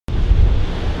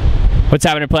What's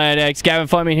happening, Planet X? Gavin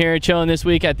Fleming here, chilling this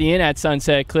week at the Inn at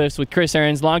Sunset Cliffs with Chris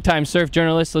Ahrens, longtime surf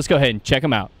journalist. Let's go ahead and check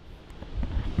him out.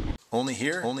 Only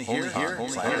here on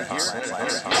Planet X.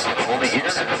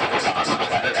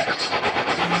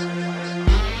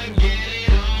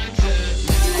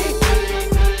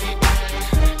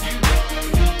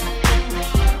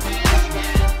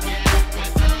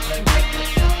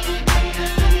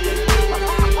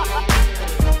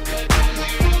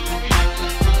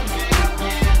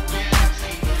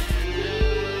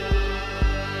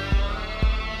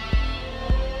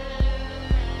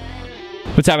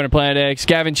 What's happening, Planet X?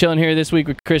 Gavin chilling here this week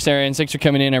with Chris Ahrens. Thanks for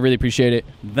coming in. I really appreciate it.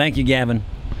 Thank you, Gavin.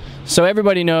 So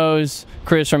everybody knows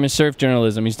Chris from his surf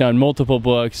journalism. He's done multiple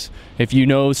books. If you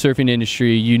know surfing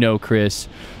industry, you know Chris.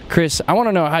 Chris, I want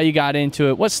to know how you got into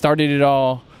it. What started it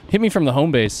all? Hit me from the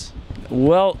home base.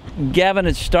 Well, Gavin,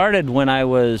 it started when I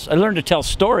learned to tell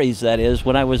stories, that is,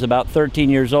 when I was about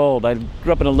 13 years old. I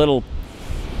grew up in a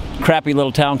crappy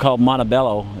little town called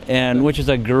Montebello, which is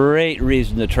a great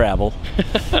reason to travel.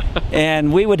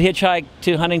 And we would hitchhike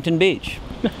to Huntington Beach.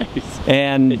 Nice.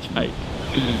 And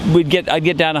Hitchhike. I'd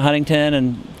get down to Huntington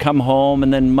and come home,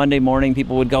 and then Monday morning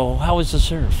people would go, "How was the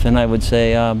surf?" And I would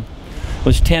say, it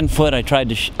was 10 foot. I'd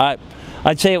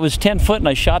say it was 10 foot and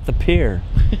I shot the pier.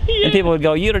 Yeah. And people would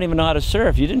go, "You don't even know how to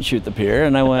surf. You didn't shoot the pier."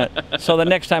 And I went, so the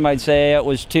next time I'd say it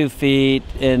was 2 feet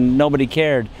and nobody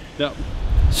cared. Yep.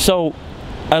 So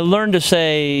I learned to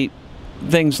say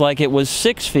things like it was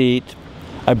 6 feet.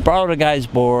 I borrowed a guy's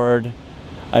board.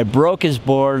 I broke his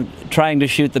board trying to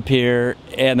shoot the pier,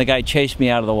 and the guy chased me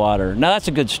out of the water. Now that's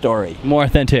a good story. More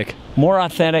authentic. More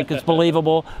authentic, it's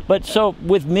believable. But so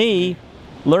with me,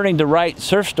 learning to write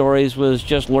surf stories was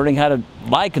just learning how to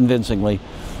lie convincingly,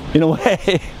 in a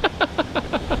way.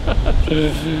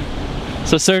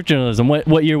 So surf journalism,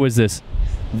 what year was this?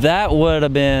 That would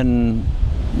have been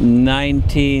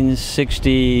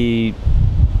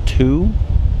 1962.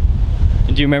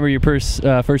 And do you remember your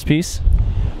first piece?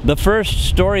 The first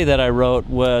story that I wrote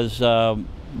was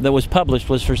that was published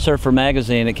was for Surfer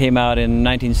magazine. It came out in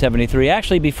 1973.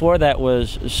 Actually, before that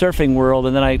was Surfing World,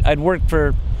 and then I'd worked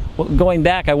for, going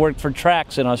back, I worked for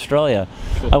Tracks in Australia.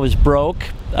 Cool. I was broke.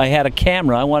 I had a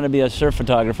camera. I wanted to be a surf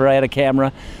photographer. I had a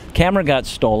camera. Camera got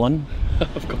stolen.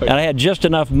 Of course. And I had just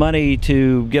enough money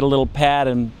to get a little pad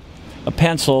and a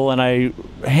pencil, and I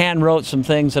hand wrote some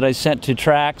things that I sent to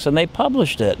Tracks, and they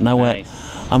published it. And I went,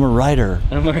 I'm a writer.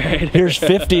 I'm a writer. Here's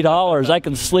 $50. I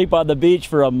can sleep on the beach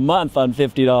for a month on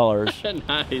 $50.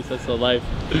 Nice, that's a life.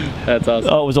 That's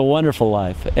awesome. Oh, it was a wonderful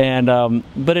life. And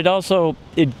but it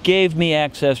gave me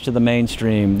access to the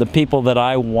mainstream, the people that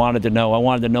I wanted to know. I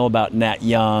wanted to know about Nat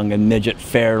Young and Midget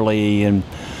Fairley and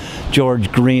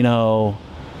George Greeno,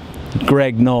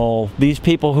 Greg Knoll, these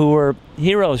people who were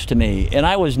heroes to me, and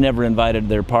I was never invited to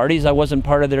their parties. I wasn't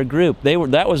part of their group.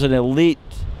 That was an elite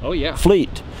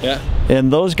fleet. Yeah.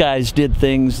 And those guys did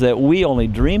things that we only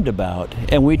dreamed about,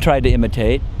 and we tried to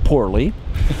imitate poorly.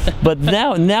 But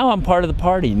now I'm part of the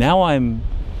party. Now I'm,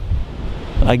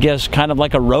 I guess, kind of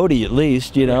like a roadie at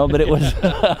least, you know, but it was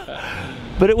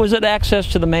but it was an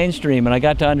access to the mainstream, and I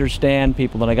got to understand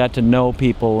people, and I got to know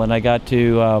people, and I got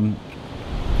to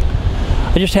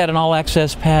I just had an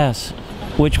all-access pass,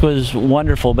 which was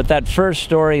wonderful. But that first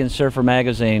story in Surfer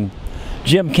magazine,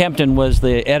 Jim Kempton was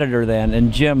the editor then,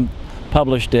 and Jim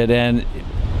published it. And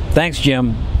thanks,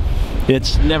 Jim.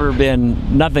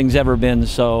 Nothing's ever been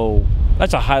so.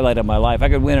 That's a highlight of my life. I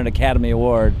could win an Academy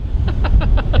Award,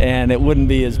 and it wouldn't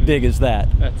be as big as that.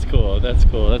 That's cool. That's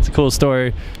cool. That's a cool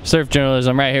story. Surf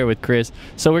journalism right here with Chris.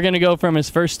 So we're gonna go from his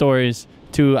first stories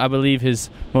to, I believe, his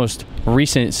most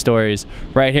recent stories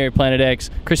right here at Planet X.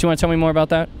 Chris, you want to tell me more about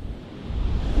that?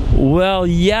 Well,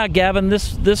 yeah, Gavin.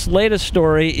 This latest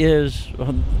story is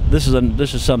this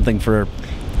is something for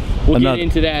get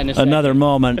into that in a second. Another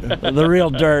moment. The real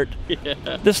dirt.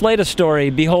 Yeah. This latest story,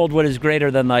 "Behold What Is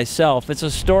Greater Than Thyself." It's a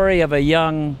story of a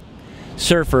young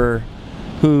surfer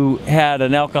who had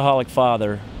an alcoholic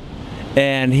father,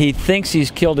 and he thinks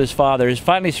he's killed his father. He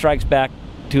finally strikes back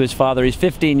to his father. He's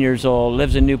 15 years old,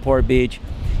 lives in Newport Beach,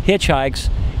 hitchhikes,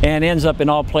 and ends up in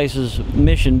all places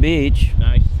Mission Beach.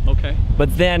 Nice. Okay.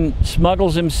 But then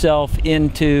smuggles himself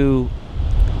into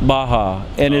Baja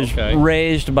and is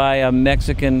raised by a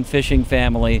Mexican fishing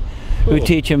family who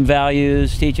teach him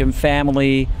values, teach him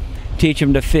family, teach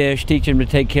him to fish, teach him to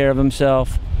take care of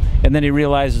himself. And then he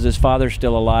realizes his father's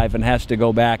still alive and has to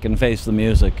go back and face the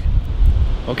music.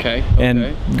 Okay.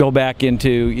 And go back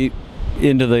into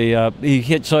the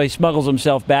so he smuggles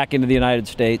himself back into the United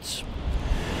States,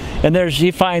 and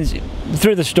he finds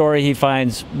through the story he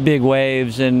finds big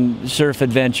waves and surf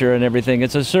adventure and everything.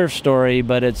 It's a surf story,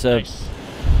 but it's a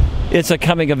it's a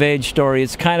coming of age story.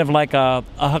 It's kind of like a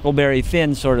Huckleberry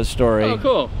Finn sort of story. Oh,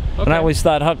 cool. Okay. And I always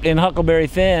thought in Huckleberry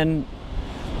Finn,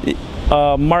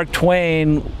 Mark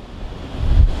Twain,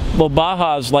 well,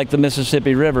 Baja's like the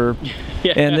Mississippi River,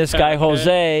 Yeah, and this guy okay.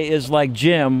 Jose is like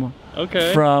Jim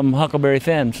Okay. from Huckleberry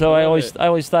Finn. So I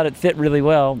always thought it fit really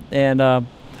well, and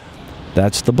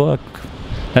that's the book.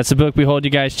 That's the book. Behold,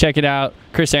 you guys, check it out.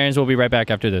 Chris Ahrens will be right back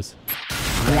after this.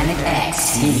 Planet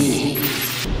X TV.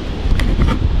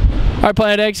 All right,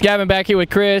 Planet X, Gavin back here with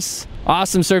Chris,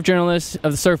 awesome surf journalist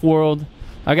of the surf world.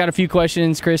 I got a few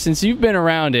questions, Chris. Since you've been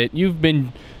around it, you've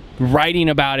been writing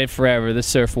about it forever, the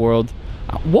surf world.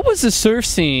 What was the surf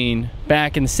scene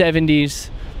back in the 70s,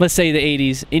 let's say the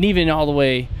 80s, and even all the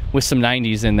way with some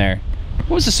 90s in there?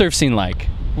 What was the surf scene like?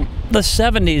 The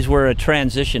 70s were a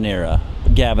transition era,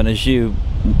 Gavin, as you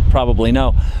probably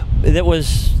know. It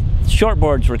was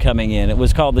shortboards were coming in. It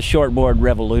was called the shortboard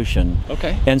revolution.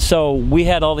 Okay. And so we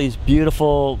had all these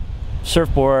beautiful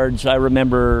surfboards. I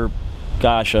remember,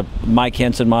 gosh, a Mike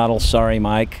Henson model, sorry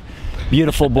Mike,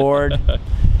 beautiful board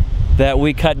that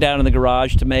we cut down in the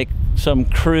garage to make some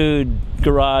crude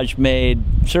garage-made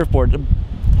surfboard.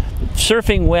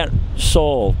 Surfing went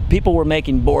soul. People were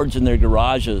making boards in their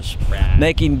garages,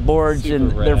 making boards in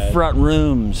their front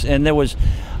rooms, and there was,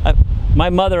 my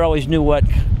mother always knew what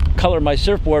color my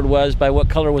surfboard was by what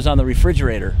color was on the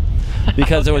refrigerator,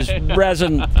 because there was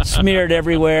resin smeared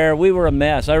everywhere. We were a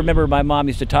mess. I remember my mom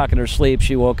used to talk in her sleep.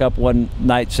 She woke up one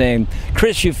night saying,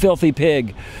 "Chris, you filthy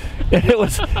pig." And it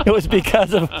was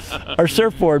because of our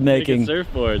surfboard making.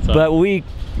 Surfboards, huh? But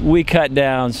we cut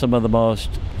down some of the most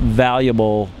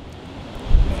valuable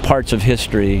parts of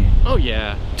history. Oh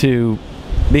yeah.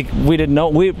 We didn't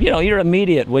know. You're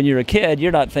immediate when you're a kid.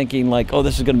 You're not thinking like, oh,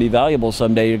 this is going to be valuable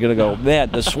someday. You're going to go, man,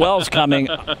 the swell's coming.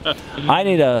 I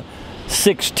need a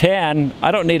 6'10".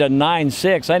 I don't need a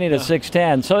 9'6". I need a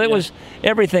 6'10". So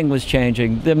everything was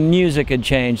changing. The music had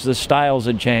changed. The styles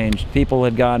had changed. People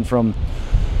had gone from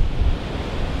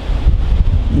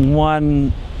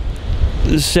one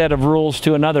set of rules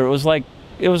to another. It was like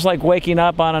waking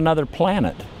up on another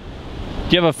planet.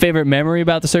 Do you have a favorite memory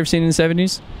about the surf scene in the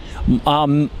 70s?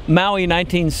 Maui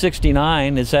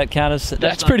 1969, is that count as...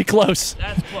 That's pretty close.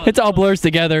 That's close. It all blurs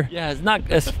together. Yeah, it's not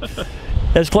as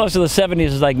close to the 70s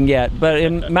as I can get. But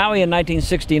in Maui in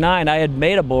 1969, I had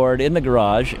made a board in the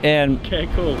garage, and Okay,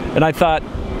 cool. and I thought,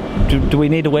 do we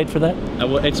need to wait for that?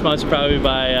 It's sponsored probably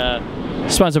by...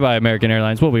 Sponsored by American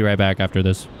Airlines. We'll be right back after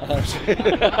this. If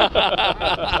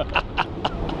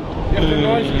they're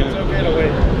noisy, it's okay to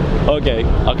wait. Okay,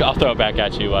 I'll throw it back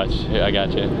at you. Watch. Here, I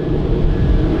got you.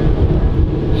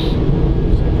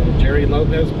 Jerry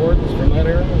Lopez boards from that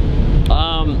era?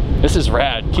 This is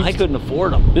rad. I couldn't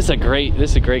afford them. This is a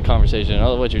great conversation. I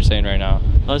love what you're saying right now.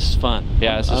 Oh, this is fun.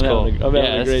 Yeah, this is I'm cool. I'm having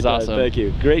Yeah, a this great is time. awesome. Thank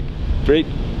you. Great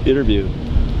interview.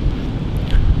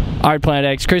 All right, Planet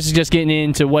X. Chris is just getting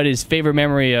into what his favorite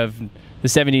memory of the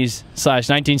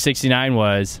 70s/1969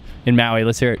 was in Maui.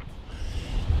 Let's hear it.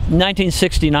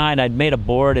 1969, I'd made a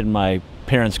board in my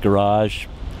parents' garage,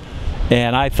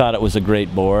 and I thought it was a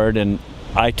great board, and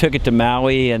I took it to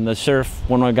Maui, and the surf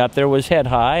when I got there was head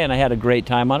high, and I had a great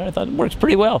time on it. I thought it works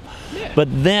pretty well. Yeah. But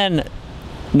then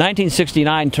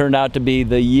 1969 turned out to be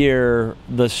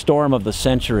the storm of the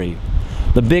century.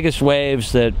 The biggest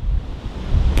waves that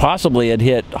possibly had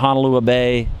hit Honolulu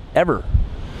Bay ever.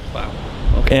 Wow.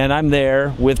 Okay. And I'm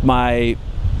there with my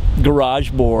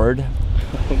garage board,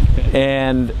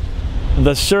 and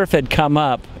the surf had come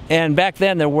up. And back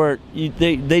then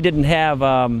they didn't have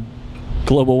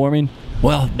Global warming?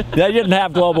 well, they didn't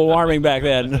have global warming back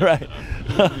then, right?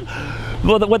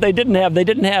 Well, what they didn't have,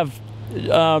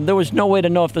 there was no way to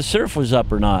know if the surf was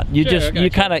up or not.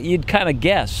 You'd kind of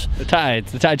guess. The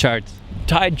tide charts.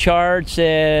 Tide charts,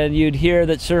 and you'd hear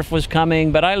that surf was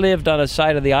coming. But I lived on a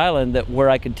side of the island where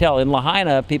I could tell. In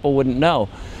Lahaina, people wouldn't know.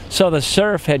 So the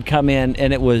surf had come in,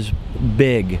 and it was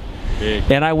big.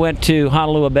 And I went to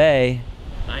Honolulu Bay.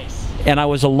 Nice. And I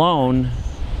was alone.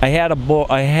 I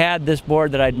had this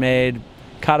board that I'd made,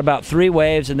 caught about 3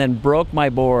 waves, and then broke my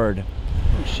board.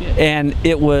 Oh shit. And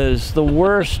it was the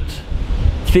worst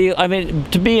feel. I mean,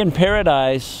 to be in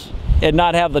paradise and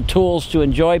not have the tools to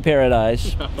enjoy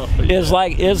paradise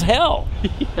is hell.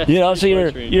 Yeah, So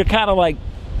you're kind of like,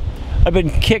 I've been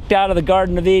kicked out of the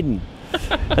Garden of Eden.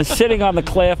 And sitting on the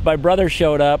cliff, my brother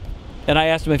showed up, and I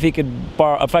asked him if I could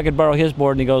borrow his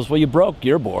board, and he goes, "Well, you broke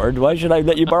your board. Why should I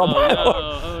let you borrow my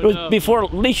board?" It was before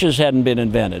leashes hadn't been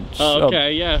invented. Oh,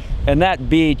 okay, yeah. And that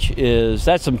beach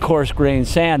that's some coarse grained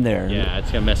sand there. Yeah,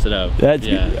 it's gonna mess it up.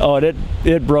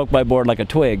 It broke my board like a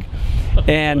twig.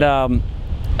 And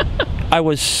I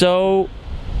was so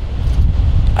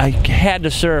I had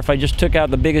to surf. I just took out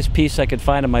the biggest piece I could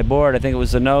find on my board. I think it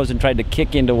was the nose, and tried to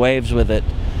kick into waves with it.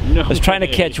 No I was trying to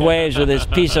way. catch waves with this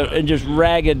piece of just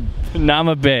ragged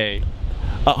Nama Bay.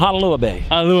 Honolulu Bay.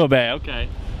 Honolulu Bay, okay.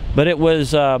 But it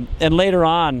was, and later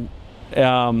on,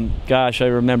 gosh, I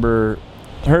remember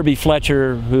Herbie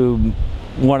Fletcher, who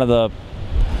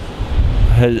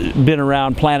has been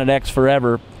around Planet X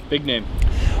forever. Big name.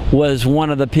 Was one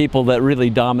of the people that really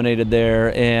dominated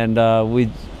there, and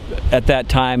at that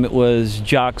time it was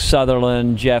Jock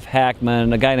Sutherland, Jeff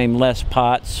Hackman, a guy named Les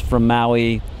Potts from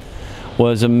Maui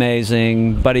was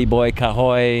amazing, Buddy Boy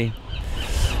Kahoy.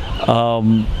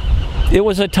 It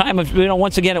was a time of,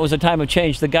 once again, it was a time of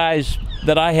change. The guys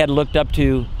that I had looked up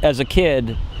to as a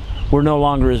kid were no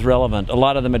longer as relevant. A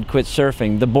lot of them had quit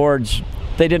surfing. The boards,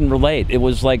 they didn't relate. It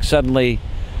was like suddenly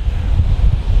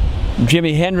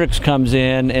Jimi Hendrix comes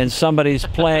in and somebody's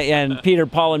playing, and Peter,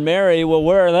 Paul, and Mary, well,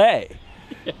 where are they?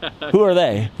 Who are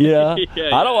they? Yeah.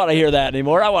 I don't want to hear that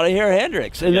anymore. I want to hear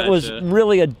Hendrix. And it was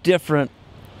really a different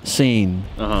scene.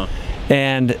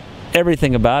 And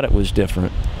everything about it was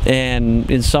different.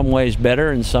 And in some ways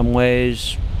better, in some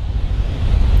ways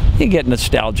you get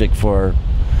nostalgic for.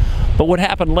 But what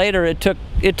happened later, it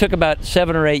took about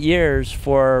 7 or 8 years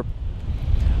for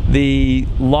the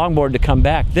longboard to come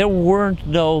back. There weren't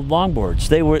no longboards.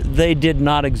 They did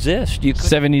not exist.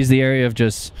 70s, the area of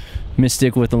just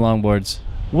mystic with the longboards.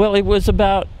 Well, it was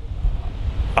about,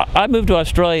 I moved to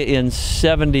Australia in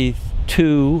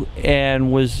 '72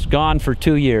 and was gone for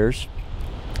 2 years.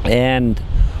 And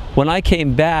when I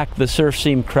came back, the surf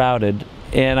seemed crowded,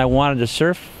 and I wanted to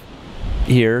surf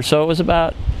here. So it was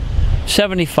about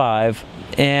 '75,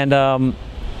 and I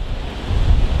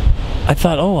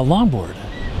thought, oh, a longboard.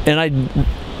 And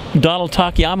Donald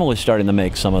Takayama was starting to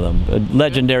make some of them,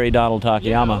 legendary Donald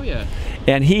Takayama. Yeah,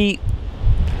 And he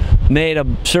made a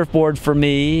surfboard for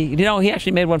me. He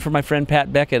actually made one for my friend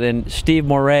Pat Beckett, and Steve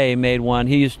Moray made one.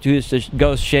 He used to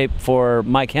ghost shape for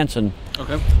Mike Henson.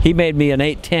 Okay. He made me an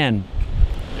 810.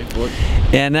 Big board.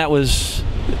 And it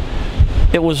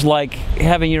was like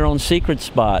having your own secret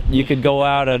spot. You could go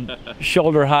out at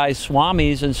shoulder-high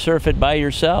Swamis and surf it by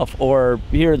yourself, or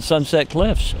here at Sunset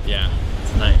Cliffs. Yeah,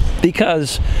 it's nice.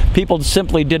 Because people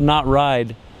simply did not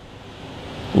ride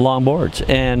longboards.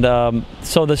 And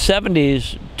so the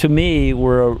 70s, to me,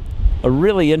 were a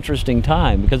really interesting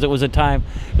time, because it was a time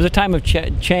of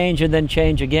change and then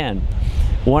change again.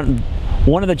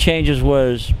 One of the changes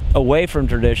was away from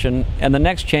tradition, and the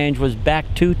next change was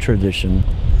back to tradition.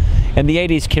 And the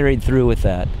 80s carried through with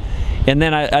that. And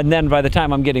then by the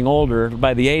time I'm getting older,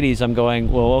 by the 80s, I'm going,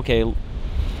 well, okay,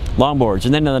 longboards.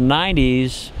 And then in the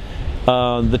 90s,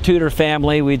 the Tudor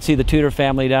family, we'd see the Tudor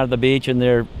family down at the beach, and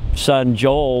their son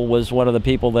Joel was one of the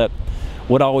people that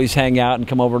would always hang out and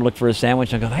come over and look for a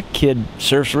sandwich. And I go, that kid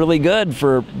surfs really good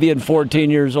for being 14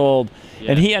 years old.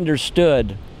 Yeah. And he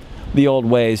understood the old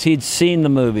ways. He'd seen the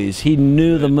movies. He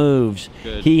knew the moves.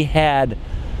 He had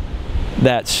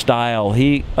that style.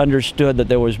 He understood that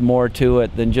there was more to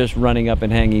it than just running up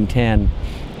and hanging 10.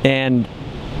 And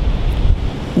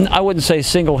I wouldn't say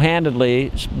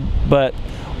single-handedly, but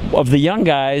of the young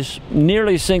guys,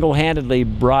 nearly single-handedly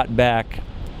brought back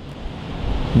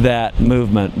that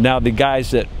movement. Now, the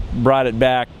guys that brought it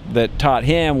back, that taught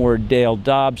him, were Dale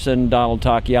Dobson, Donald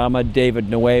Takayama, David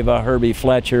Nueva, Herbie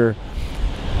Fletcher.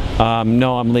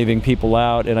 No, I'm leaving people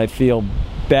out, and I feel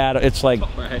bad. It's like,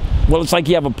 well, it's like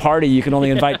you have a party, you can only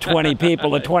invite 20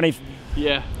 people.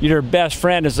 Yeah. Your best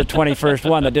friend is the 21st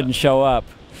one that didn't show up.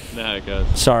 There it goes.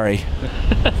 Sorry.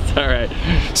 It's all right.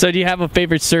 So do you have a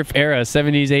favorite surf era?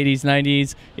 70s, 80s,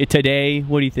 90s? Today,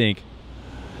 what do you think?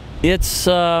 It's,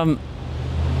 God,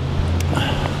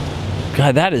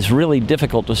 that is really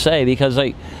difficult to say, because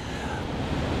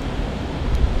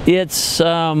it's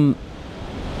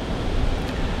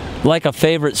like a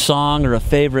favorite song or a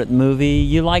favorite movie.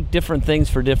 You like different things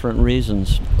for different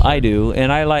reasons. I do.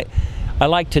 And I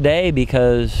like today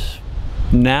because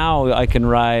now I can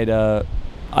ride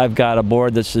I've got a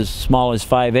board that's as small as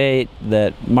 5'8"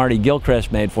 that Marty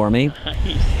Gilchrist made for me.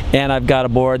 Nice. And I've got a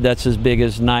board that's as big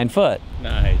as 9 foot.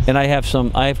 Nice. And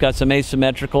I've got some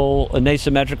asymmetrical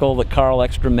that Carl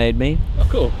Ekstrom made me. Oh,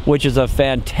 cool. Which is a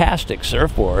fantastic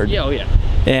surfboard. Yeah, oh yeah.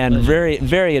 And very,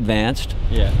 very advanced.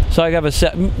 Yeah. So I have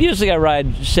usually I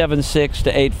ride 7.6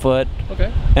 to 8 foot. Okay.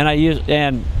 And I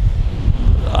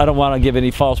don't want to give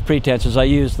any false pretenses. I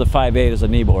use the 5'8" as a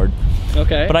knee board.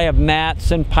 Okay. But I have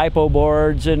mats and Pipo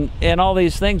boards and all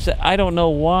these things that I don't know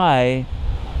why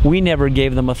we never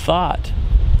gave them a thought.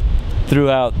 Through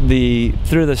the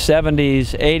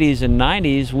 70s, 80s, and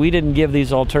 90s, we didn't give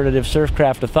these alternative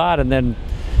surfcraft a thought, and then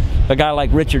a guy like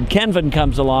Richard Kenvin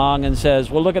comes along and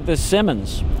says, well, look at this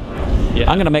Simmons. Yeah.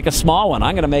 I'm going to make a small one.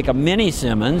 I'm going to make a mini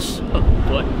Simmons.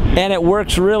 And it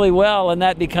works really well, and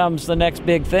that becomes the next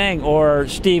big thing. Or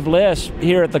Steve Liss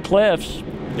here at the Cliffs,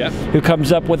 who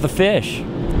comes up with the fish.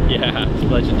 Yeah, it's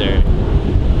legendary.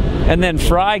 And then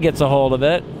Fry gets a hold of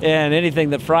it, and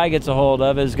anything that Fry gets a hold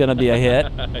of is going to be a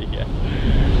hit. Yeah.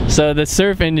 So the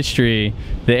surf industry,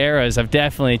 the eras have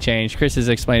definitely changed. Chris is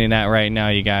explaining that right now,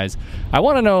 you guys. I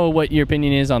want to know what your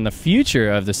opinion is on the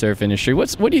future of the surf industry.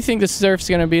 What do you think the surf's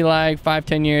going to be like 5,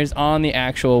 10 years on the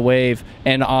actual wave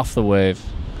and off the wave?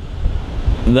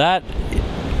 That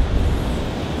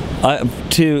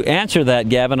to answer that,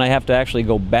 Gavin, I have to actually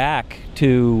go back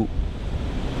to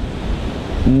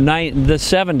the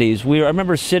 70s. I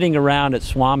remember sitting around at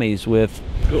Swami's with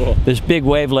this big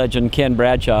wave legend, Ken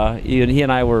Bradshaw. He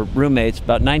and I were roommates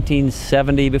about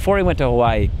 1970, before he went to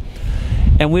Hawaii.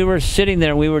 And we were sitting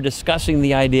there and we were discussing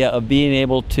the idea of being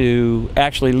able to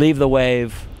actually leave the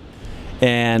wave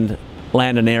and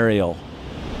land an aerial.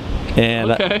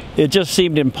 And it just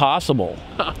seemed impossible.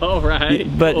 Oh, right.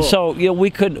 But cool. So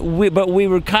we could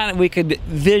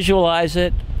visualize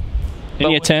it.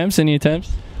 Any attempts?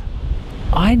 The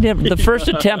first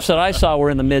attempts that I saw were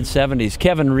in the mid-70s.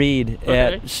 Kevin Reed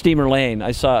at Steamer Lane,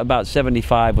 I saw about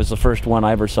 75 was the first one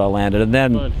I ever saw landed. And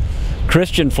then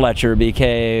Christian Fletcher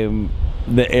became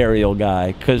the aerial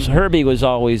guy, because Herbie was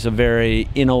always a very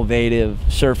innovative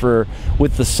surfer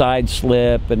with the side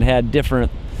slip and had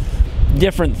different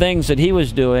things that he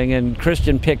was doing, and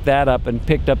Christian picked that up and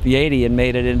picked up the 80 and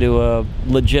made it into a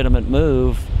legitimate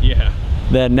move. Yeah.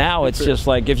 Then now it's just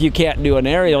like, if you can't do an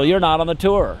aerial, you're not on the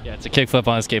tour. Yeah, it's a kickflip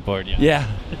on a skateboard. Yeah.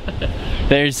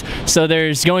 There's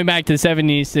going back to the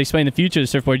 70s to explain the future of the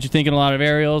surfboard. You thinking a lot of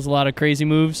aerials, a lot of crazy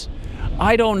moves?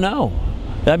 I don't know.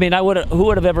 I mean, who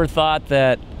would have ever thought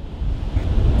that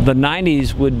the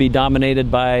 90s would be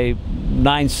dominated by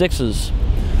 9.6s?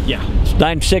 Yeah.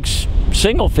 9.6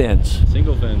 single fins.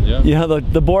 Single fins, yeah. You know,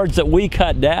 the boards that we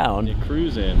cut down. You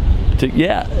cruise in.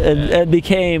 And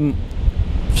became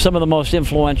some of the most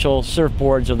influential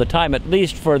surfboards of the time, at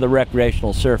least for the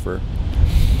recreational surfer.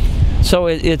 So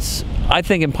it's, I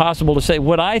think, impossible to say.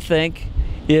 What I think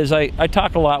is, I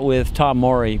talk a lot with Tom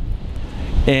Morey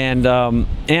and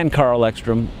Carl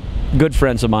Ekstrom, good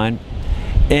friends of mine,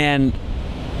 and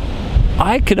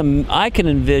I can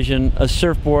envision a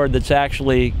surfboard that's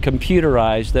actually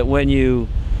computerized, that when you,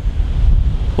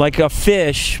 like a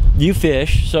fish, you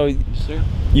fish, so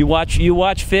you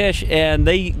watch fish, and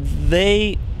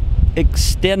they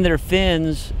extend their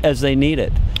fins as they need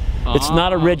it. It's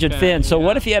not a rigid fin. So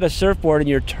what if you had a surfboard and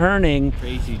you're turning,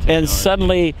 and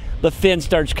suddenly the fin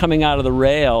starts coming out of the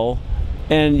rail,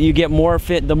 and you get more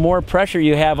fin? The more pressure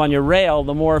you have on your rail,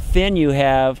 the more fin you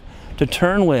have to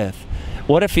turn with.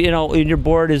 What if, your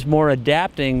board is more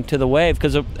adapting to the wave?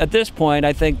 Because at this point,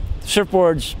 I think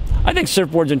surfboards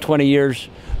in 20 years,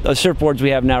 the surfboards we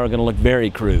have now are going to look very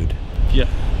crude. Yeah.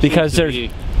 Because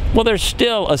they're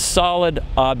still a solid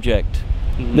object.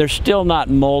 Mm-hmm. They're still not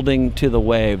molding to the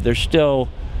wave.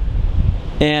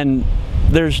 And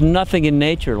there's nothing in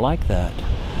nature like that.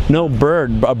 No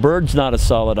bird. A bird's not a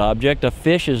solid object. A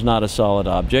fish is not a solid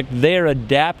object. They're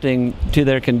adapting to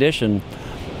their condition.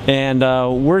 And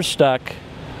we're stuck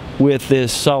with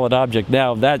this solid object.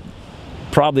 Now, that's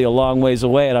probably a long ways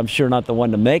away, and I'm sure not the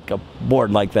one to make a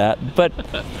board like that. But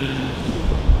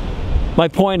my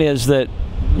point is that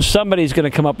somebody's going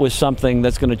to come up with something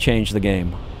that's going to change the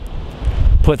game.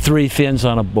 Put 3 fins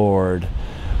on a board.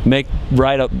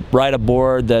 Ride a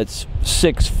board that's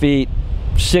 6 feet,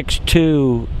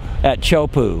 6'2" at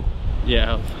Chopu.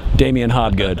 Yeah. Damian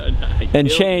Hobgood, and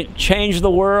change the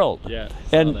world,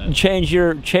 and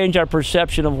change our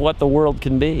perception of what the world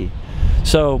can be.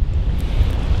 So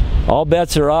all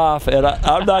bets are off, and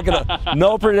I'm not gonna.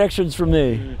 No predictions from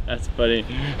me. That's funny.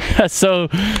 So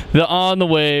on the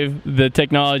wave, the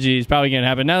technology is probably gonna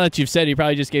happen. Now that you've said, you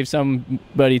probably just gave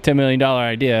somebody $10 million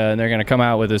idea, and they're gonna come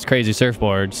out with this crazy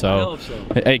surfboard. So,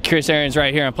 hey, Chris Ahrens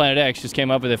right here on Planet X just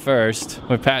came up with it first.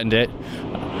 We patented it.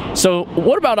 So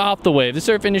what about off the wave? The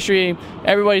surf industry,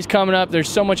 everybody's coming up. There's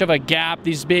so much of a gap.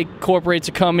 These big corporates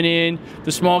are coming in.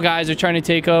 The small guys are trying to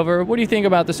take over. What do you think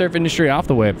about the surf industry off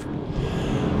the wave?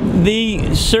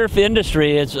 The surf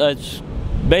industry, it's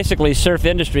basically, surf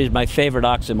industry is my favorite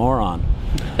oxymoron.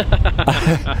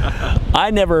 I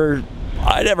never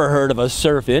heard of a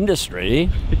surf industry.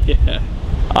 Yeah.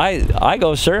 I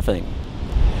go surfing,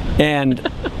 and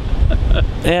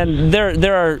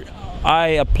there are. I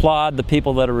applaud the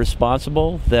people that are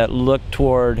responsible, that look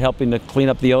toward helping to clean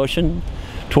up the ocean,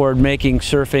 toward making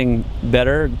surfing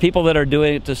better. People that are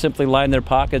doing it to simply line their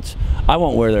pockets, I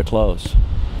won't wear their clothes.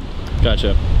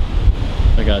 Gotcha.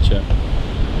 I gotcha.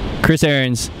 Chris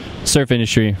Ahrens, surf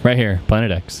industry, right here,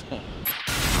 Planet X.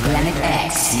 Planet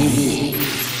X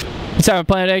TV. It's time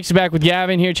Planet X. Back with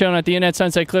Gavin here, chilling at the Inn at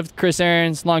Sunset Cliff. Chris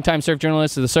Ahrens, longtime surf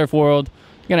journalist of the surf world.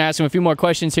 I'm gonna ask him a few more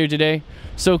questions here today.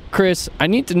 So, Chris, I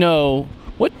need to know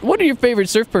what are your favorite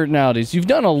surf personalities? You've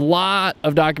done a lot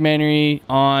of documentary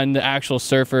on the actual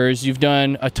surfers. You've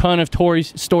done a ton of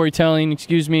storytelling.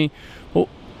 Excuse me. Well,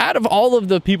 out of all of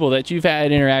the people that you've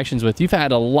had interactions with, you've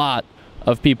had a lot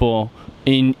of people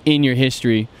in your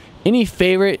history. Any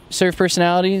favorite surf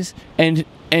personalities, and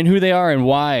who they are, and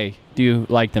why do you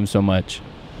like them so much?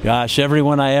 Gosh,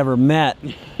 everyone I ever met.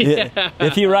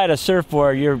 If you ride a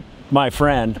surfboard, you're my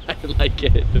friend. I like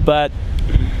it. But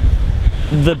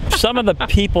some of the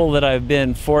people that I've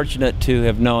been fortunate to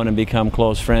have known and become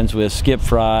close friends with, Skip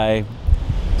Fry,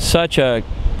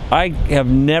 I have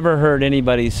never heard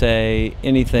anybody say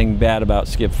anything bad about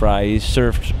Skip Fry. He's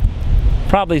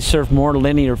probably surfed more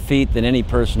linear feet than any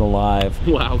person alive.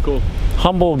 Wow, cool.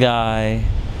 Humble guy,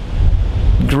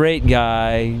 great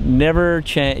guy, never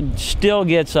changed, still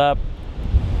gets up,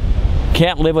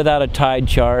 can't live without a tide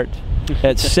chart.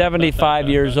 At 75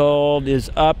 years old, is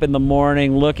up in the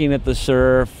morning looking at the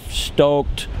surf,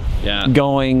 stoked,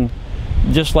 going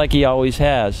just like he always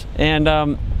has. And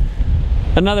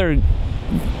another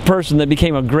person that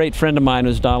became a great friend of mine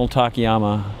was Donald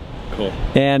Takayama. Cool.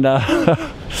 And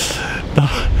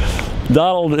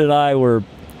Donald and I were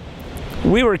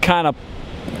kind of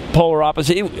polar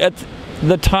opposite. At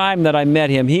the time that I met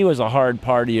him, he was a hard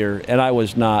partier and I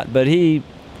was not, but he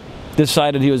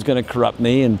decided he was going to corrupt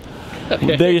me. And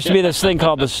there used to be this thing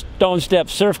called the Stone Step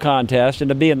Surf Contest, and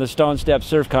to be in the Stone Step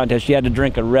Surf Contest, you had to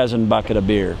drink a resin bucket of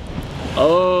beer.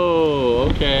 Oh,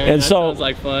 okay. And that sounds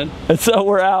like fun. And so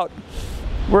we're out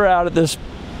at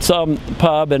some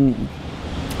pub, and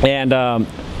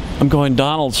I'm going,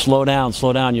 Donald, slow down,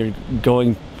 you're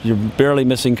barely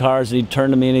missing cars. And he'd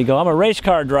turn to me and he'd go, I'm a race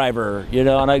car driver, you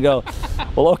know, and I go,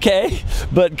 well, okay,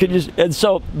 but could you, and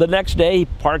so the next day he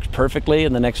parks perfectly,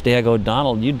 and the next day I go,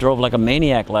 Donald, you drove like a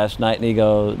maniac last night, and he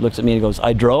looks at me and he goes,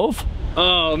 I drove?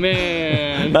 Oh,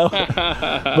 man. No.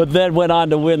 But then went on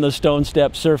to win the Stone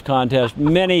Step Surf Contest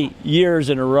many years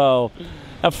in a row.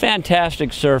 A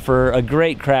fantastic surfer, a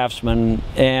great craftsman,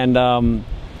 and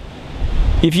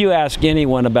if you ask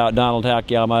anyone about Donald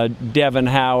Takayama, Devin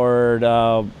Howard,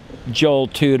 Joel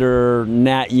Tudor,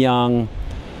 Nat Young,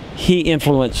 he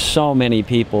influenced so many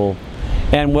people,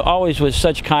 and always with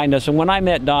such kindness. And when I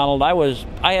met Donald,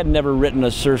 I had never written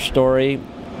a surf story.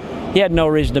 He had no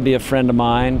reason to be a friend of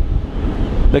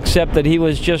mine, except that he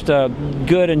was just a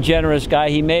good and generous guy.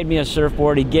 He made me a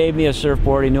surfboard, he gave me a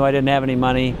surfboard, he knew I didn't have any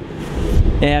money,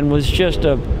 and was just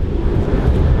the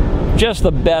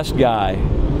best guy.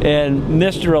 And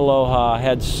Mr. Aloha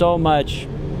had so much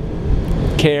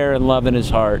care and love in his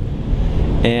heart,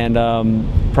 and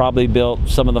probably built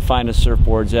some of the finest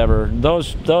surfboards ever.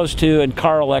 Those two, and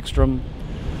Carl Ekstrom.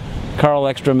 Carl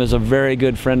Ekstrom is a very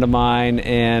good friend of mine,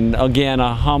 and again,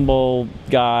 a humble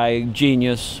guy,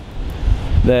 genius,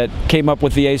 that came up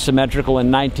with the asymmetrical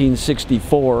in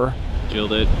 1964.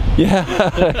 Killed it.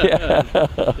 Yeah.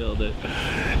 Killed it.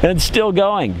 And still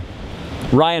going.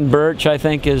 Ryan Birch, I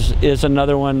think, is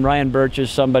another one. Ryan Birch is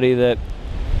somebody that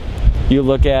you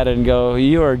look at and go,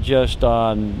 you're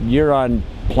on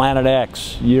Planet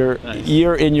X. You're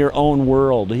in your own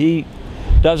world. He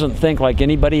doesn't think like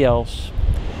anybody else.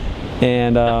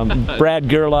 And Brad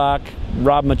Gerlach,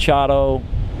 Rob Machado,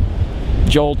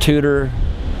 Joel Tudor.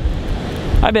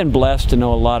 I've been blessed to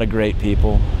know a lot of great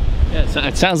people. Yeah,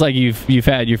 it sounds like you've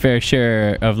had your fair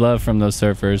share of love from those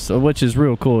surfers, which is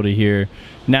real cool to hear.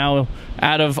 Now,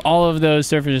 out of all of those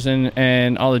surfers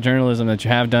and all the journalism that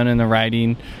you have done in the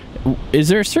writing, is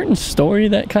there a certain story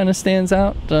that kind of stands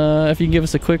out? If you can give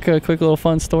us a quick little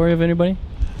fun story of anybody.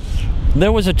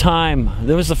 There was a time,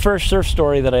 there was the first surf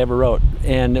story that I ever wrote,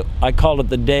 and I called it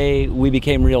The Day We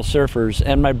Became Real Surfers.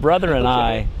 And my brother and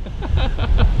I,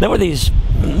 there were these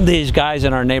guys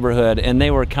in our neighborhood, and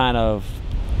they were kind of,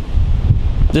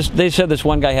 they said this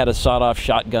one guy had a sawed-off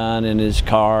shotgun in his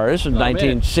car. This was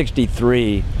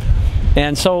 1963.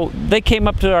 And so they came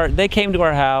to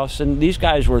our house, and these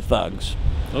guys were thugs.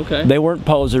 Okay. They weren't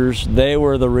posers, they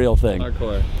were the real thing.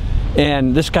 Hardcore.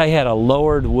 And this guy had a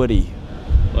lowered Woody.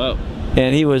 Whoa.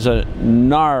 And he was a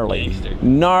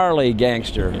gnarly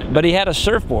gangster. But he had a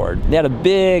surfboard. He had a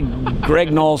big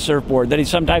Greg Knoll surfboard that he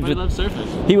sometimes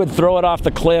he would throw it off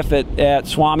the cliff at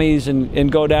Swami's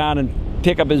and go down and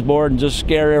pick up his board and just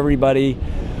scare everybody.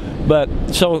 But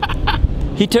so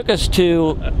he took us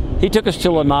to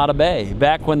Lanada Bay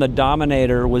back when the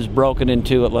Dominator was broken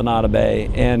into at Lanada Bay,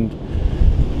 and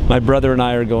my brother and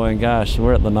I are going, gosh,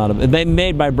 we're at Lanada. They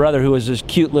made my brother, who was this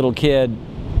cute little kid,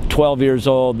 12 years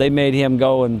old, they made him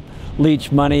go and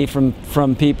leech money from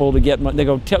people to get money. They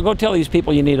go tell these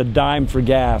people you need a dime for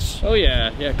gas. Oh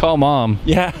yeah, yeah. Call mom.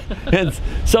 Yeah, and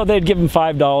so they'd give him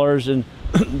 $5, and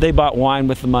they bought wine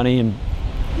with the money and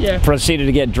proceeded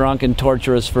to get drunk and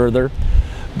torture us further.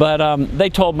 But they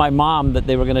told my mom that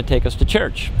they were going to take us to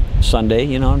church Sunday,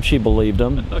 you know, and she believed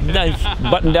them. Nice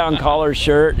button-down collar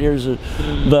shirt. Here's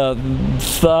the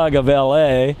thug of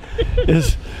L.A.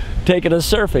 is taking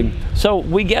us surfing. So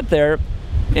we get there,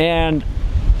 and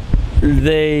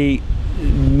they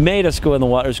made us go in the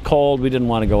water. It was cold. We didn't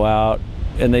want to go out.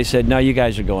 And they said, no, you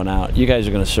guys are going out. You guys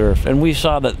are going to surf. And we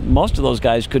saw that most of those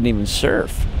guys couldn't even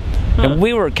surf. And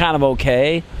we were kind of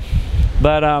okay.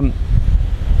 But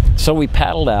so we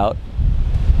paddled out,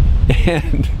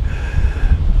 and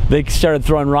they started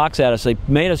throwing rocks at us. They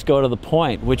made us go to the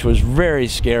point, which was very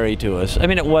scary to us. I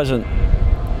mean, it wasn't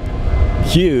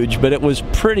huge, but it was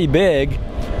pretty big.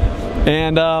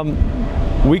 And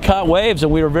we caught waves,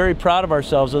 and we were very proud of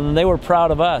ourselves, and they were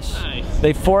proud of us. Nice.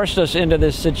 They forced us into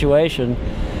this situation,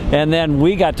 and then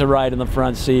we got to ride in the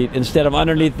front seat instead of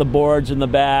underneath the boards in the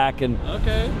back. And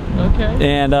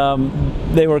and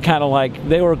they were kind of like,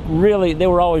 they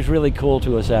were always really cool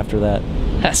to us after that.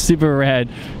 That's super rad.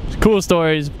 Cool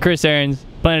stories. Chris Ahrens,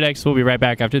 Planet X. We'll be right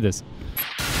back after this.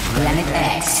 Planet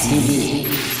X TV.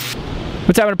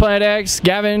 What's happening, Planet X?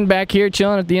 Gavin back here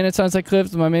chilling at the end of Sunset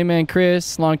Cliffs with my main man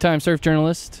Chris, longtime surf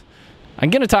journalist. I'm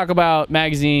going to talk about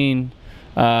magazine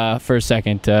for a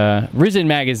second. Risen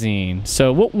Magazine.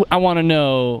 So what I want to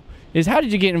know is, how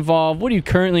did you get involved? What are you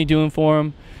currently doing for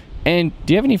them? And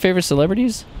do you have any favorite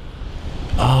celebrities?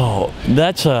 Oh,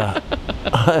 that's a...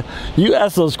 you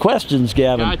ask those questions,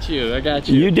 Gavin. I got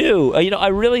you. You do. You know, I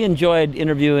really enjoyed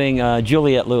interviewing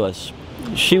Juliette Lewis.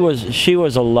 She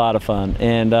was a lot of fun,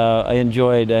 and I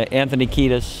enjoyed Anthony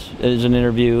Kiedis as an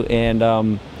interview, and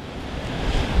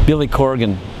Billy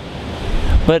Corgan.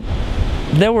 But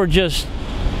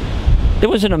it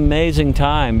was an amazing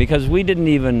time, because we had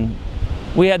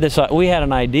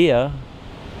an idea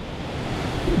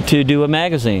to do a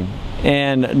magazine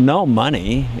and no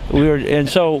money. And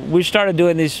so we started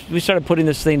doing these. We started putting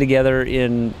this thing together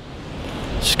in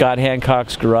Scott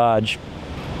Hancock's garage,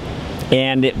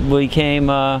 and it became.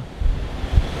 And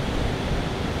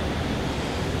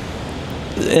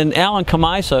Alan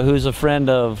Kamaisa, who's a friend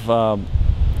of. I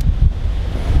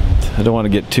don't want to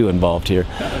get too involved here,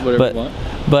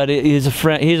 but he's a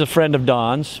friend. He's a friend of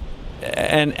Don's,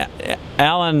 and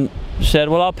Alan said,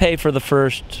 "Well, I'll pay for the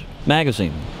first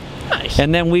magazine." Nice.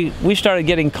 And then we started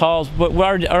getting calls, but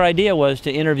our idea was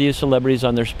to interview celebrities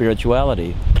on their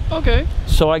spirituality. Okay.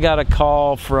 So I got a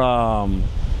call from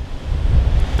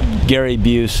Gary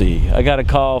Busey. I got a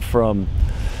call from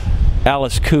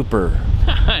Alice Cooper.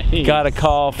 Nice. Got a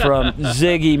call from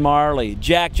Ziggy Marley,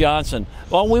 Jack Johnson.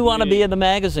 Well, we want to be in the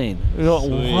magazine. We go,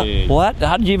 what?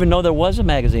 How did you even know there was a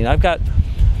magazine?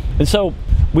 And so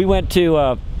we went to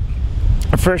our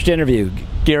first interview,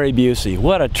 Gary Busey.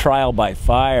 What a trial by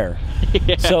fire.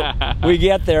 Yeah. So we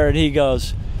get there, and he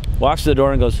walks to the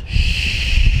door and goes,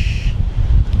 shh,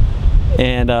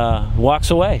 and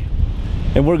walks away.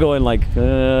 And we're going like,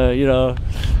 you know,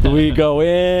 we go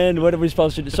in, what are we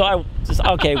supposed to do? So I just,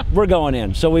 okay, we're going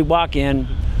in. So we walk in,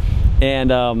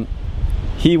 and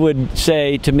he would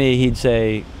say to me, he'd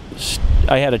say,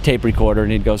 I had a tape recorder,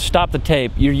 and he'd go, stop the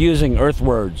tape, you're using Earth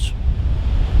words.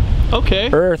 Okay.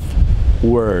 Earth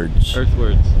words. Earth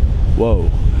words. Whoa.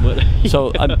 What?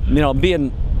 So, you know,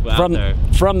 being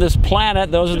from this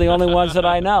planet, those are the only ones that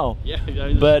I know. Yeah.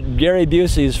 But Gary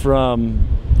Busey's from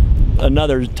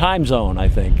another time zone, I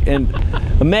think. And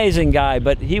amazing guy,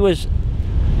 but he was,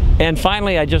 and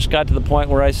finally I just got to the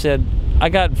point where I said, I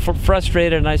got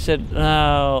frustrated, and I said,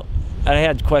 oh, I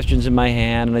had questions in my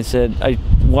hand, and I said, I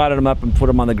wadded them up and put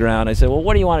them on the ground. I said, well,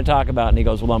 what do you want to talk about? And he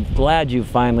goes, well, I'm glad you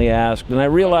finally asked. And I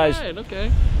realized,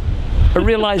 okay. I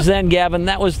realized then, Gavin,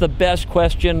 that was the best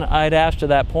question I'd asked to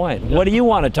that point. What do you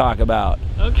want to talk about?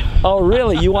 Okay. Oh,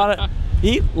 really? You want to?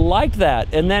 He liked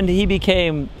that, and then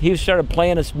he started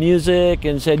playing us music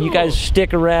and said, cool. You guys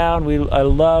stick around. I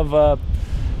love. And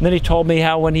then he told me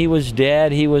how when he was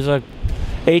dead, he was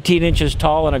 18 inches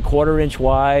tall and 1/4 inch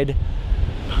wide.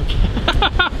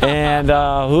 And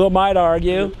who am I to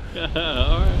argue? All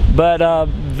right. But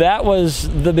that was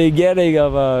the beginning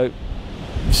of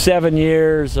 7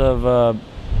 years of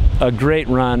a great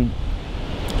run,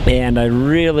 and I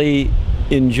really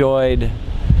enjoyed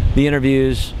the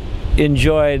interviews,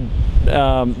 enjoyed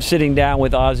sitting down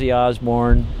with Ozzy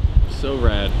Osbourne. So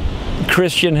rad.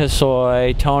 Christian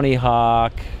Hosoi, Tony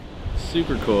Hawk,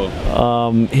 Super cool.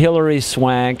 Hillary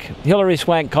Swank. Hillary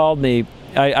Swank called me.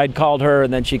 I'd called her,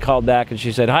 and then she called back, and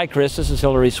she said, "Hi, Chris, this is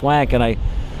Hillary Swank." And I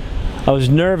was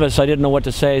nervous. I didn't know what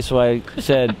to say, so I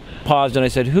said, paused, and I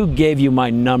said, "Who gave you my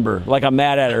number?" Like I'm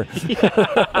mad at her.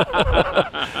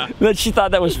 Then she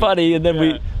thought that was funny, and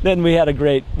then we had a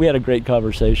great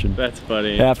conversation. That's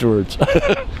funny. Afterwards.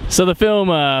 So the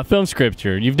film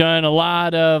scripture. You've done a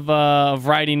lot of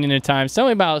writing in a time. Tell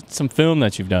me about some film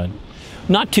that you've done.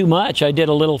 Not too much. I did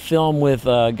a little film with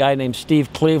a guy named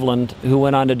Steve Cleveland, who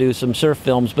went on to do some surf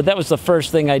films, but that was the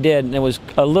first thing I did, and it was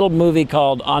a little movie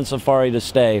called On Safari to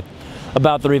Stay,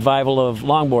 about the revival of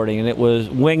longboarding, and it was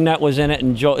Wingnut was in it,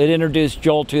 and it introduced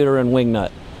Joel Tudor and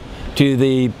Wingnut to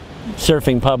the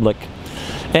surfing public.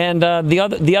 And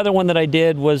the other one that I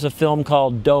did was a film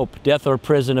called Dope, Death or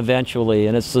Prison Eventually,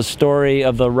 and it's the story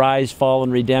of the rise, fall,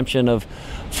 and redemption of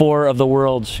 4 of the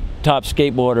world's top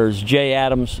skateboarders: Jay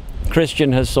Adams,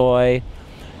 Christian Hosoi,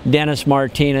 Dennis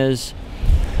Martinez,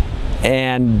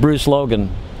 and Bruce Logan,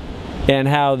 and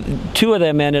how 2 of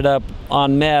them ended up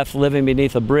on meth living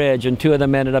beneath a bridge, and 2 of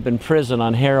them ended up in prison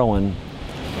on heroin.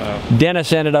 Wow.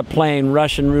 Dennis ended up playing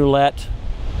Russian roulette.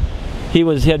 He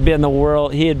had been a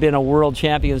world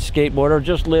champion skateboarder,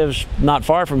 just lives not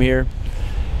far from here.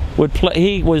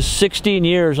 He was 16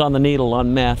 years on the needle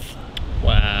on meth.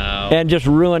 Wow. And just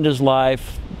ruined his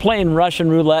life. Playing Russian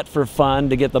roulette for fun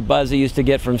to get the buzz he used to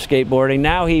get from skateboarding.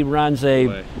 Now he runs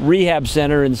a rehab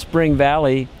center in Spring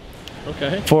Valley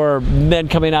for men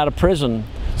coming out of prison.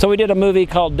 So we did a movie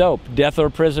called Dope, Death or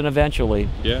Prison Eventually.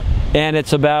 Yeah. And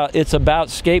it's about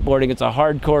skateboarding. It's a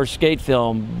hardcore skate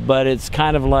film, but it's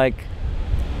kind of like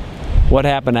what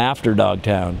happened after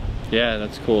Dogtown. Yeah,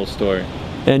 that's a cool story.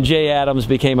 And Jay Adams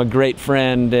became a great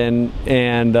friend, and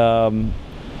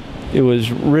it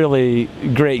was really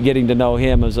great getting to know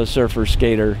him as a surfer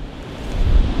skater.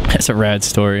 That's a rad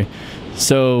story.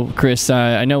 So, Chris,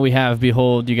 I know we have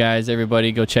Behold, you guys,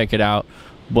 everybody go check it out.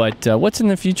 But what's in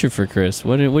the future for Chris?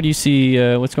 What do you see,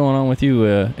 what's going on with you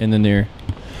in the near?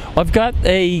 I've got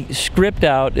a script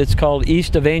out. It's called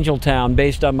East of Angeltown,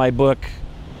 based on my book,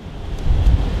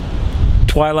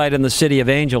 Twilight in the City of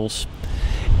Angels.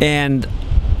 And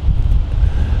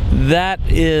that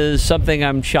is something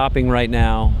I'm shopping right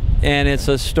now. And it's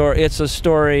a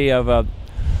story of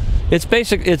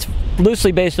it's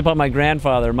loosely based upon my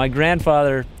grandfather. My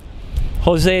grandfather,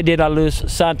 Jose de la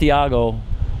Luz Santiago,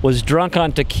 was drunk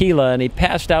on tequila, and he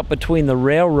passed out between the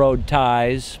railroad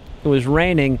ties. It was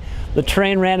raining. The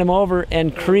train ran him over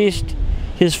and creased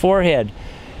his forehead,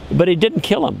 but it didn't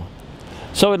kill him.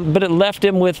 But it left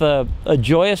him with a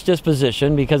joyous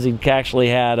disposition, because he actually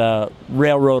had a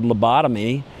railroad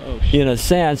lobotomy, in a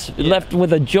sense. It left him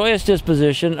with a joyous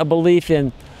disposition, a belief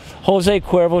in Jose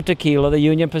Cuervo Tequila, the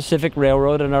Union Pacific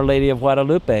Railroad, and Our Lady of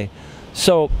Guadalupe.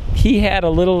 So he had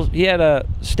a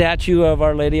statue of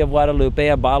Our Lady of Guadalupe,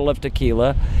 a bottle of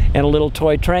tequila, and a little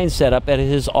toy train set up at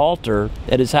his altar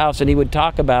at his house, and he would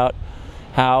talk about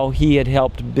how he had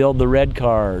helped build the red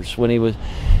cars when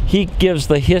he gives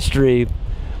the history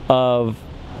of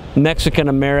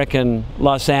Mexican-American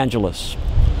Los Angeles.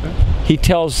 He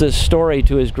tells this story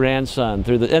to his grandson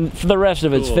and for the rest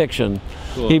of it's fiction.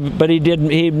 Cool.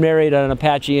 He married an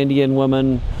Apache Indian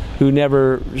woman who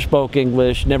never spoke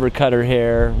English, never cut her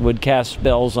hair, would cast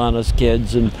spells on us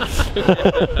kids, and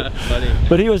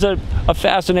but he was a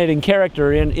fascinating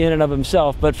character in and of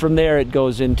himself. But from there it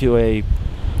goes into a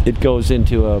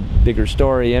bigger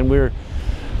story, and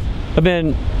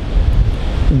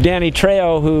Danny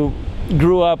Trejo, who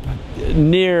grew up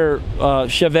near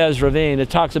Chavez Ravine. It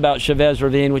talks about Chavez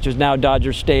Ravine, which is now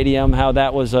Dodger Stadium, how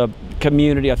that was a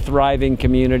community, a thriving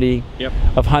community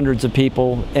of hundreds of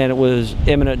people, and it was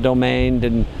eminent domain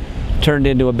and turned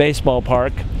into a baseball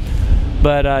park.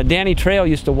 But Danny Trejo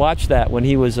used to watch that when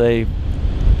he was a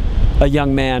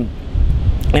young man,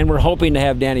 and we're hoping to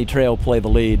have Danny Trejo play the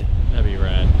lead. That'd be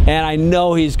rad. And I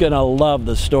know he's gonna love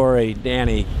the story.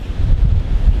 Danny,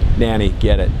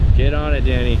 get it. Get on it,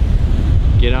 Danny.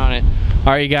 Get on it.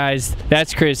 All right, you guys,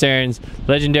 that's Chris Ahrens,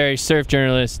 legendary surf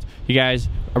journalist. You guys,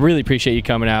 I really appreciate you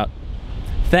coming out.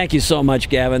 Thank you so much,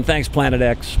 Gavin. Thanks, Planet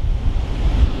X.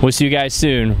 We'll see you guys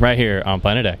soon, right here on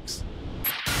Planet X.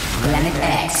 Planet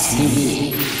X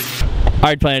TV. All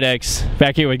right, Planet X,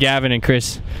 back here with Gavin and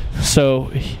Chris.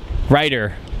 So,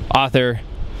 writer, author,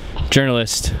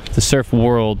 journalist, the surf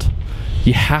world.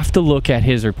 You have to look at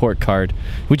his report card.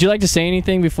 Would you like to say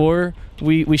anything before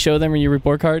we show them your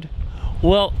report card?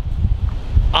 Well,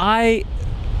 I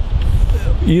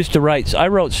used to write. I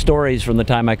wrote stories from the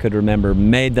time I could remember,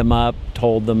 made them up,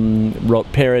 told them,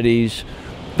 wrote parodies.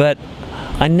 But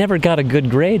I never got a good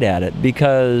grade at it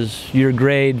because your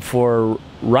grade for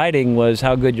writing was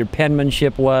how good your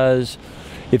penmanship was,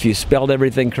 if you spelled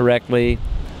everything correctly.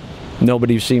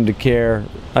 Nobody seemed to care.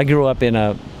 I grew up in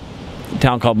a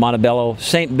town called Montebello,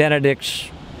 St. Benedict's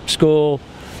school.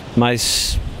 My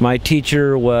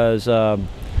teacher was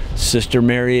Sister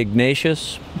Mary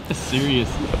Ignatius. Serious.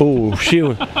 Oh, she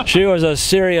was a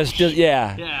serious,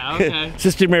 yeah. Yeah, okay.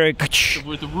 Sister Mary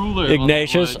With the ruler.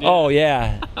 Ignatius. Oh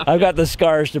yeah, I've got the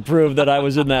scars to prove that I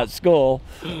was in that school.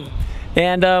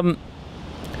 And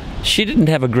she didn't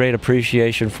have a great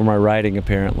appreciation for my writing,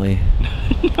 apparently.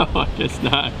 No, I guess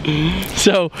not.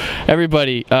 So,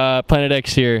 everybody, Planet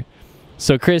X here.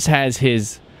 So Chris has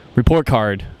his report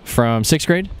card from 6th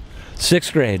grade?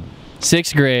 6th grade.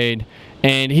 6th grade,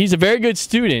 and he's a very good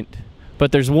student,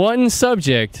 but there's one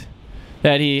subject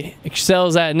that he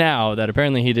excels at now that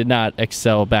apparently he did not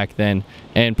excel back then.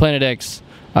 And Planet X,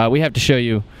 we have to show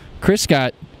you, Chris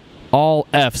got all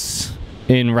F's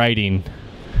in writing.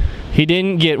 He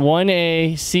didn't get one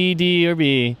A, C, D, or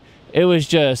B. It was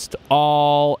just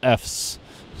all F's.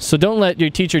 So don't let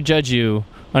your teacher judge you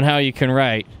on how you can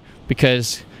write,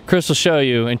 because Chris will show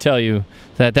you and tell you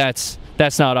that that's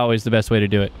not always the best way to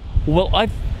do it. Well,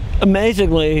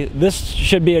 amazingly, this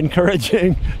should be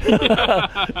encouraging.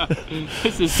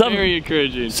 This is very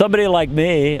encouraging. Somebody like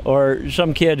me or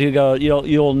some kid who goes,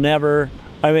 you'll never,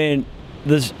 I mean,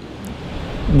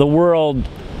 the world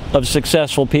of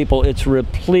successful people, it's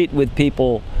replete with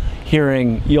people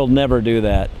hearing, you'll never do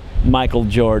that. Michael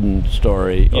Jordan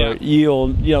story, or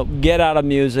you'll get out of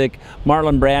music.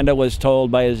 Marlon Brando was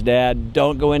told by his dad,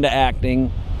 don't go into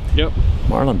acting. Yep.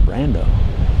 Marlon Brando.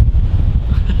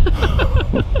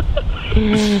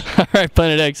 All right,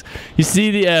 Planet X, you see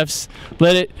the F's,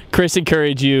 let it, Chris,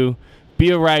 encourage you.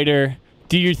 Be a writer,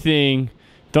 do your thing,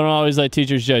 don't always let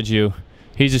teachers judge you.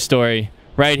 Here's a story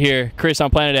right here. Chris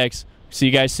on Planet X. See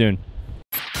you guys soon.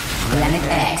 Planet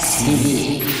X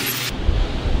TV.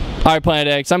 All right,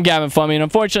 Planet X, I'm Gavin Fleming.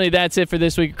 Unfortunately, that's it for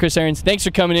this week, Chris Ahrens. Thanks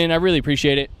for coming in. I really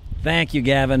appreciate it. Thank you,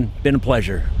 Gavin. Been a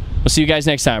pleasure. We'll see you guys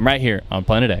next time right here on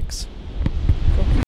Planet X.